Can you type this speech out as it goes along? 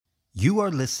You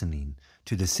are listening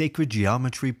to the Sacred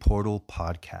Geometry Portal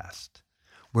podcast,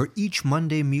 where each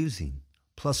Monday musing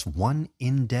plus one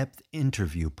in-depth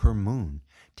interview per moon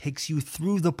takes you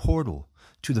through the portal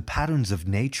to the patterns of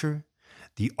nature,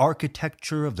 the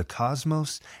architecture of the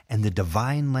cosmos, and the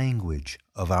divine language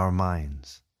of our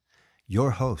minds. Your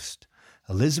host,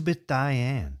 Elizabeth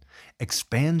Diane,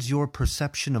 expands your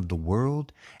perception of the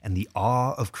world and the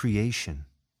awe of creation.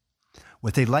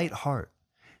 With a light heart,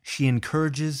 she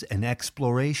encourages an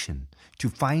exploration to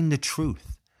find the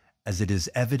truth as it is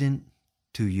evident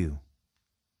to you.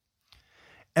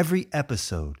 Every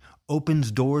episode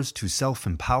opens doors to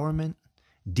self-empowerment,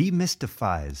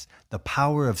 demystifies the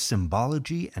power of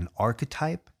symbology and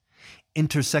archetype,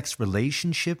 intersects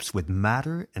relationships with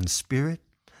matter and spirit,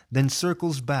 then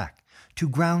circles back to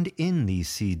ground in these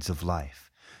seeds of life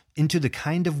into the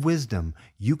kind of wisdom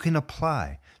you can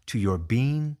apply to your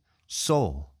being,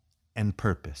 soul, and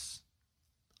purpose.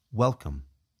 Welcome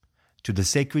to the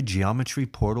Sacred Geometry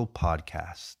Portal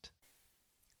podcast.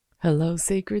 Hello,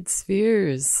 sacred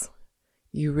spheres,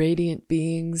 you radiant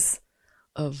beings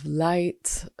of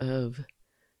light, of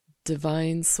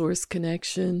divine source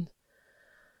connection.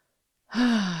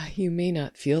 You may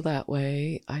not feel that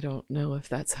way. I don't know if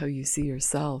that's how you see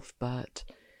yourself, but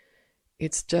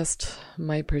it's just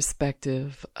my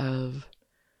perspective of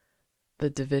the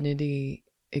divinity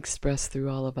expressed through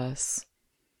all of us,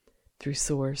 through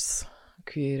Source,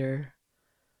 Creator,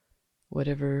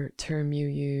 whatever term you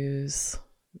use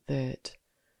that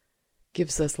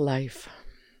gives us life.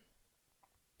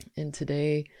 And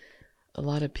today, a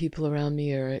lot of people around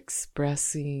me are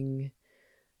expressing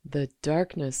the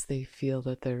darkness they feel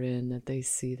that they're in, that they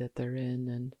see that they're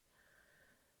in.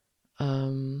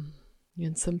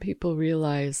 And some people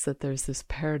realize that there's this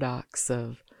paradox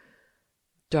of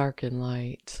dark and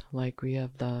light, like we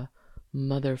have the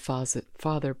mother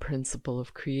father principle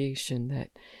of creation that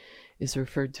is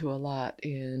referred to a lot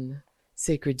in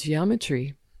sacred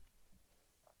geometry.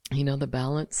 You know, the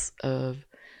balance of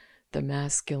the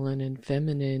masculine and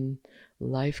feminine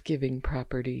life-giving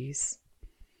properties.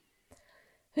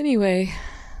 Anyway,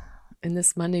 in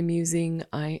this Monday musing,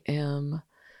 I am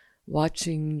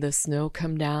watching the snow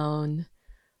come down,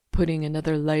 putting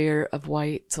another layer of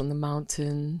white on the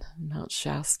mountain, Mount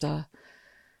Shasta.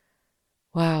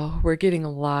 Wow, we're getting a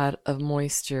lot of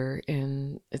moisture,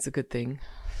 and it's a good thing.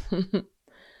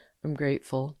 I'm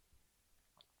grateful.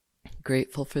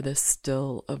 Grateful for this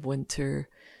still of winter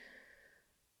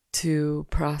to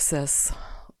process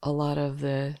a lot of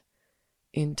the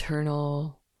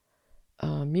internal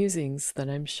musings that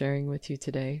I'm sharing with you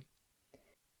today.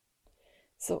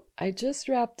 So I just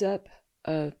wrapped up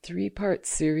a 3-part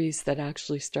series that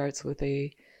actually starts with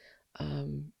a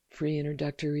free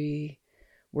introductory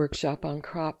workshop on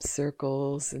crop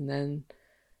circles, and then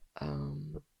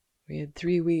we had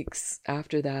 3 weeks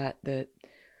after that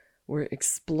were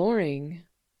exploring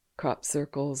crop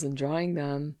circles and drawing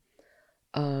them,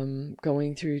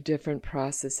 going through different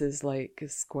processes like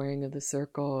squaring of the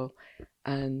circle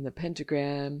and the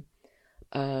pentagram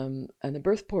and the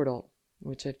birth portal,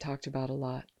 which I've talked about a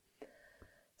lot.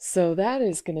 So that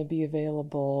is going to be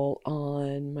available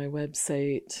on my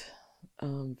website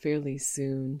fairly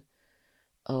soon.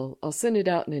 I'll send it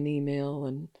out in an email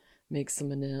and make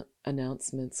some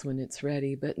announcements when it's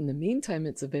ready. But in the meantime,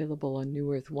 it's available on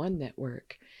New Earth One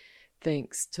Network,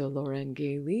 thanks to Lauren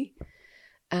Gailey.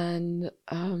 And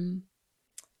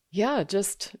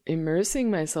just immersing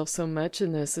myself so much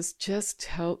in this has just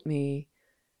helped me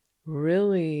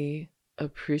really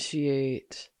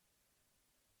appreciate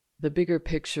the bigger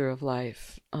picture of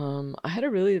life. I had a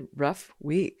really rough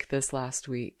week this last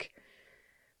week.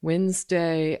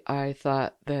 Wednesday, I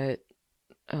thought that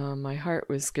my heart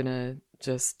was gonna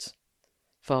just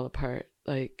fall apart.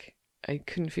 Like, I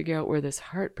couldn't figure out where this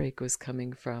heartbreak was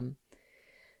coming from.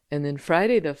 And then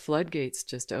Friday, the floodgates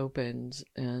just opened,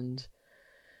 and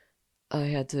I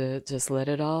had to just let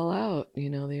it all out, the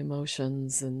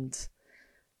emotions. And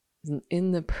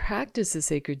in the practice of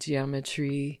sacred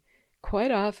geometry,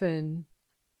 quite often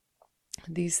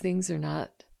these things are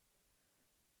not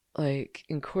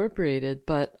incorporated,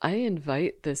 but I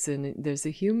invite this in. There's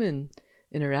a human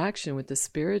interaction with the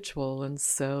spiritual, and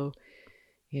so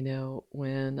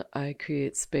when I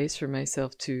create space for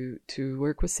myself to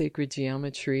work with sacred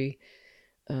geometry,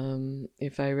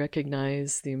 if I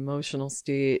recognize the emotional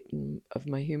state of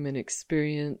my human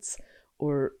experience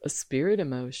or a spirit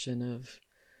emotion of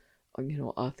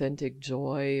authentic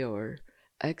joy or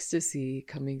ecstasy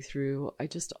coming through, I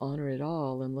just honor it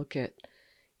all and look at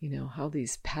how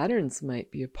these patterns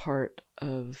might be a part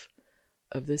of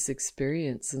this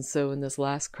experience. And so in this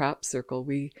last crop circle,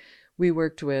 we we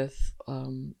worked with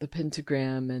the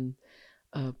pentagram and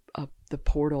the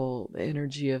portal, the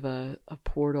energy of a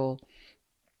portal.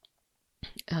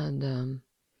 And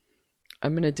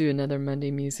I'm going to do another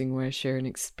Monday Musing where I share an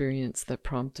experience that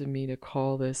prompted me to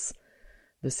call this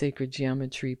the sacred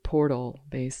geometry portal,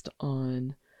 based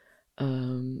on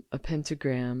a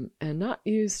pentagram, and not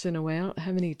used in a way. I don't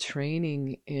have any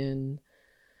training in,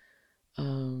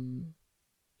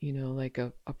 like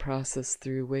a process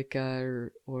through Wicca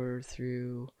or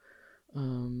through,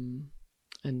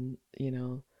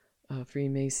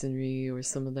 Freemasonry, or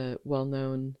some of the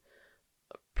well-known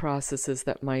processes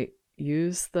that might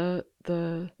use the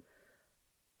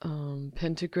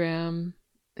pentagram.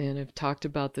 And I've talked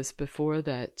about this before,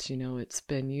 that it's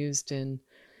been used in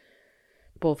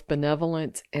both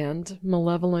benevolent and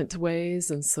malevolent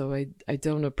ways, and so I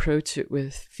don't approach it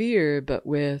with fear, but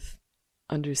with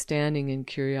understanding and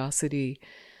curiosity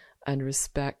and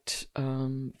respect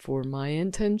for my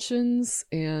intentions,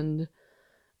 and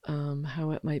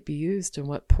how it might be used and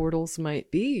what portals might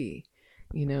be.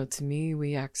 To me,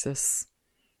 we access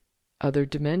other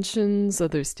dimensions,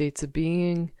 other states of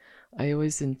being. I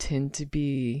always intend to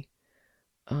be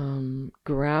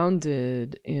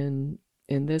grounded in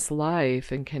this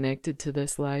life and connected to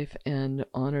this life, and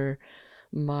honor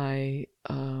my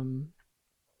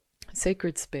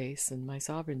sacred space and my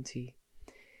sovereignty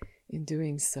in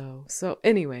doing so. So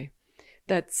anyway,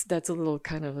 that's a little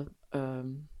kind of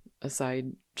a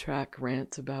sidetrack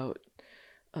rant about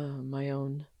my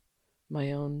own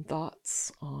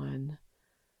thoughts on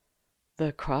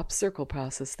the crop circle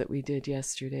process that we did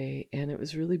yesterday, and it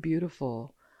was really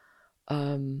beautiful.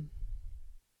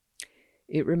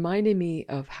 It reminded me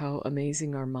of how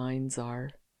amazing our minds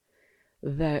are,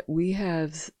 that we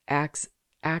have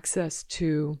access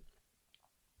to,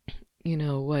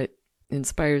 what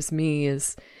inspires me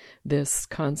is this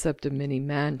concept of many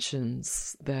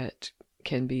mansions that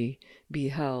can be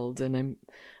held. And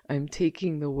I'm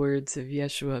taking the words of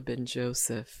Yeshua ben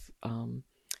Joseph,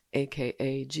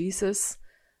 aka Jesus,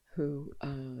 who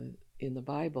in the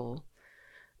Bible,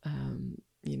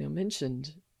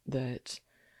 mentioned that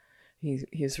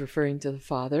he's referring to the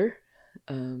Father,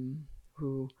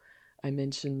 who I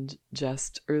mentioned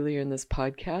just earlier in this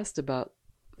podcast about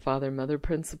father-mother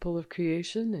principle of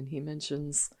creation, and he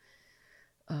mentions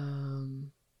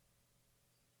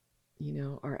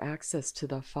our access to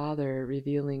the Father,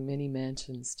 revealing many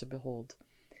mansions to behold.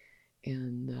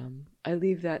 And I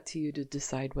leave that to you to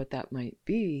decide what that might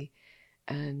be.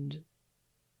 And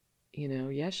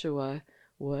Yeshua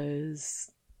was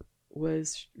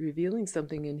revealing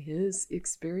something in his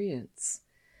experience.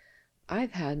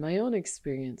 I've had my own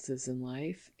experiences in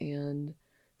life, and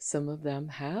some of them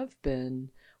have been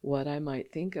what I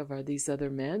might think of are these other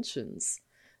mansions,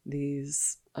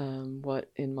 these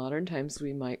what in modern times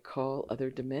we might call other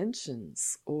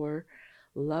dimensions, or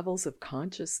levels of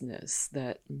consciousness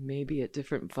that may be at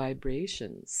different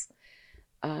vibrations.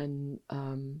 And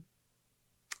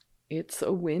it's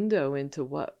a window into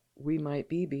what we might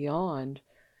be beyond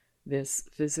this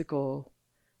physical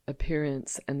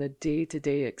appearance and the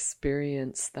day-to-day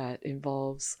experience that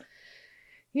involves,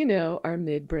 our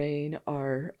midbrain,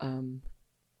 our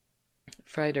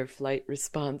fight or flight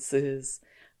responses,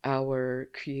 our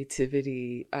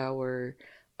creativity, our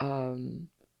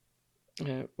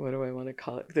what do I want to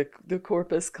call it? The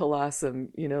corpus callosum,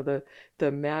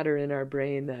 the matter in our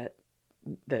brain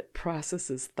that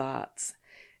processes thoughts,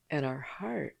 and our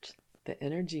heart, the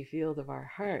energy field of our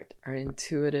heart, our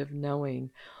intuitive knowing,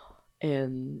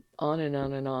 and on and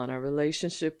on and on. Our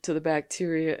relationship to the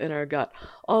bacteria in our gut.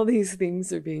 All these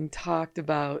things are being talked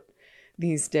about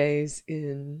these days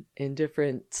in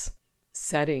different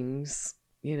settings,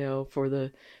 for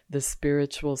the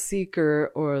spiritual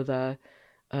seeker, or the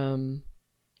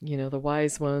the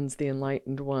wise ones, the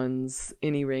enlightened ones,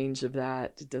 any range of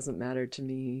that. It doesn't matter to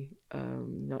me.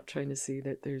 Not trying to see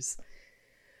that there's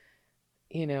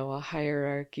a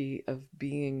hierarchy of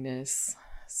beingness.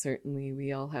 Certainly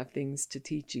we all have things to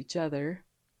teach each other.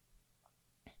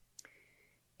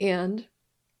 And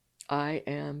I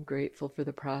am grateful for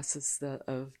the process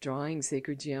of drawing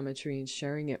sacred geometry and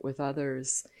sharing it with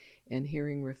others, and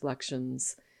hearing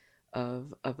reflections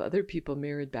of other people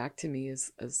mirrored back to me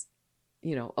as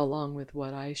along with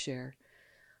what I share.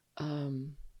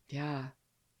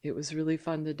 It was really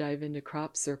fun to dive into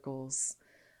crop circles.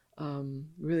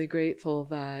 Really grateful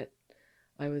that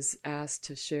I was asked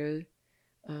to share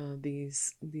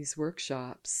these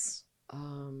workshops.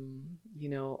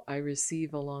 I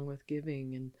receive along with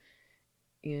giving, and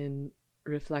in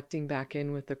reflecting back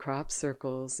in with the crop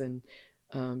circles, and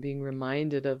being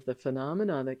reminded of the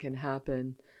phenomena that can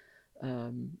happen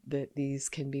that these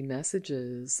can be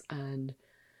messages. And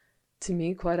to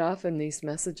me, quite often, these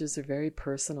messages are very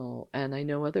personal. And I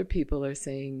know other people are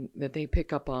saying that they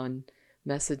pick up on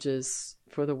messages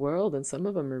for the world, and some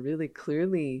of them are really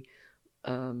clearly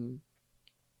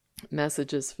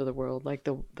messages for the world, like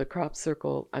the crop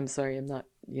circle. I'm sorry, I'm not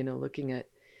looking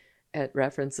at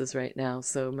references right now,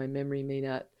 so my memory may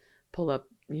not pull up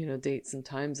dates and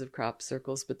times of crop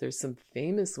circles, but there's some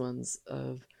famous ones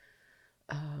of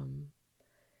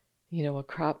a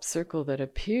crop circle that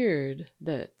appeared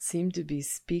that seemed to be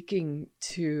speaking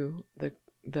to the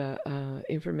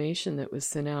information that was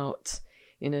sent out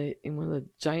in one of the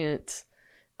giant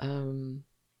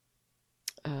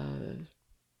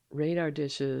radar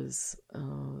dishes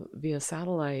via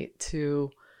satellite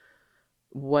to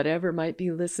whatever might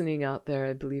be listening out there.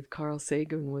 I believe Carl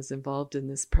Sagan was involved in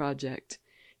this project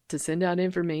to send out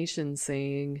information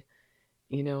saying,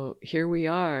 here we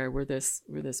are, we're this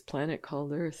planet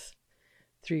called Earth,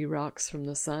 3 rocks from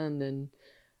the sun, and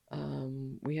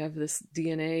we have this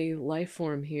DNA life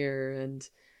form here, and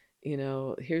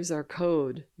here's our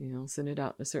code, send it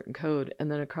out in a certain code.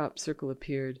 And then a crop circle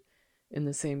appeared in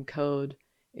the same code,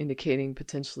 indicating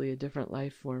potentially a different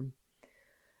life form.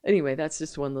 Anyway, that's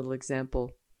just one little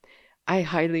example. I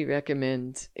highly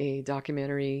recommend a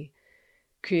documentary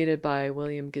created by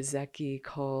William Gizecki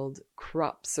called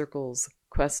Crop Circles: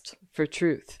 Quest for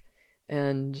Truth.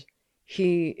 And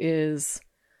he is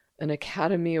an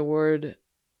Academy Award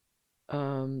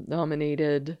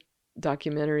nominated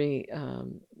documentary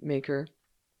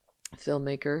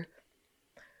filmmaker,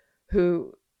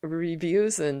 who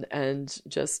reviews and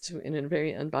just in a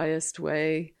very unbiased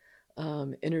way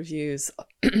interviews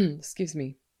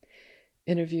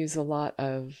interviews a lot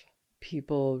of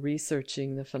people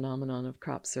researching the phenomenon of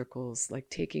crop circles, like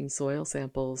taking soil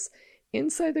samples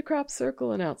inside the crop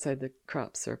circle and outside the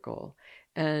crop circle,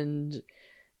 and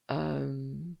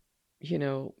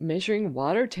measuring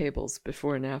water tables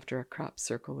before and after a crop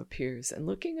circle appears, and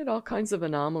looking at all kinds of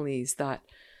anomalies that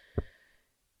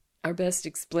are best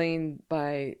explained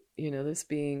by this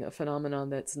being a phenomenon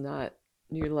that's not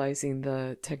utilizing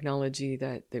the technology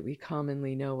that we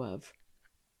commonly know of,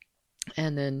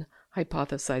 and then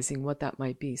hypothesizing what that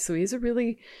might be. So he's a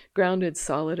really grounded,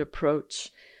 solid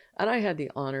approach. And I had the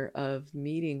honor of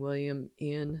meeting William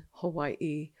in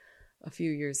Hawaii a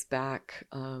few years back.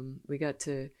 We got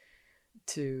to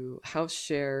house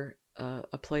share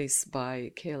a place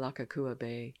by Kealakekua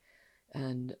Bay.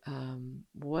 And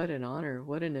what an honor,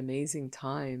 what an amazing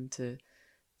time to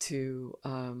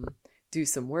do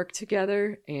some work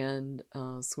together and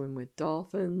swim with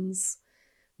dolphins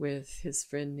with his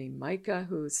friend named Micah,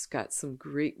 who's got some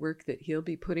great work that he'll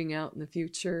be putting out in the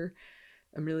future.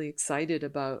 I'm really excited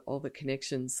about all the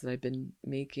connections that I've been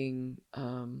making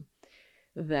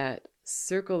that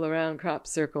circle around crop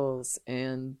circles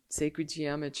and sacred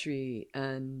geometry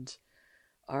and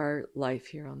our life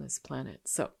here on this planet.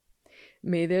 So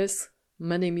may this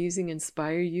Monday Musing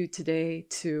inspire you today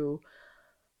to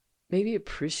maybe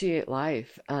appreciate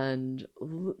life and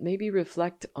maybe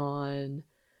reflect on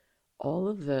all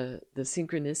of the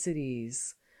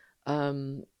synchronicities.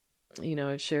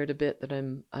 I've shared a bit that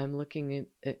I'm looking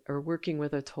at or working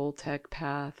with a Toltec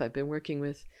path. I've been working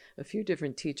with a few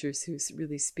different teachers who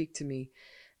really speak to me.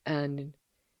 And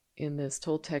in this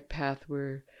Toltec path,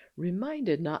 we're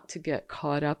reminded not to get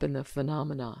caught up in the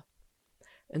phenomena.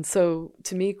 And so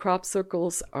to me, crop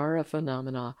circles are a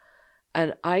phenomena,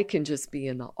 and I can just be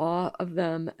in the awe of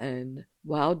them and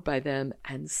wowed by them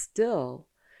and still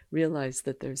realize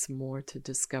that there's more to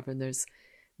discover. And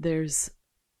there's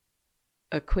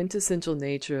a quintessential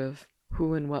nature of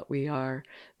who and what we are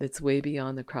that's way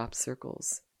beyond the crop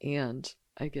circles. And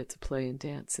I get to play and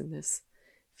dance in this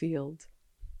field.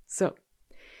 So,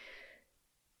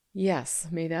 yes,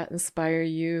 may that inspire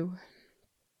you.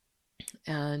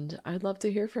 And I'd love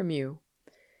to hear from you.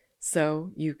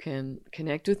 So you can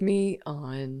connect with me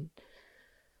on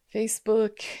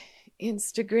Facebook,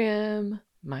 Instagram,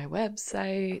 my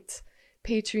website,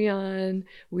 Patreon.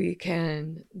 We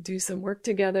can do some work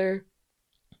together.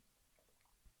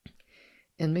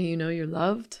 And may you know you're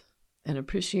loved and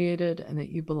appreciated and that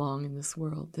you belong in this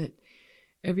world, that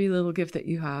every little gift that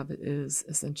you have is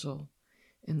essential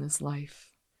in this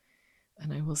life.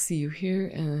 And I will see you here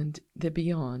and the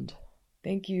beyond.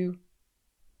 Thank you.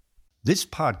 This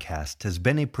podcast has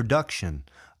been a production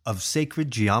of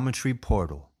Sacred Geometry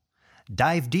Portal.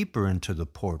 Dive deeper into the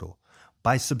portal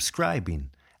by subscribing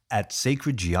at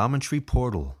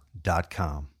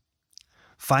sacredgeometryportal.com.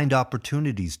 Find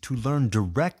opportunities to learn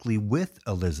directly with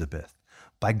Elizabeth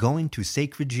by going to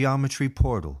Sacred Geometry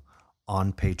Portal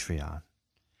on Patreon.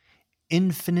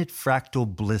 infinite fractal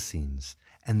blessings,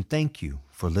 and thank you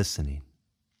for listening.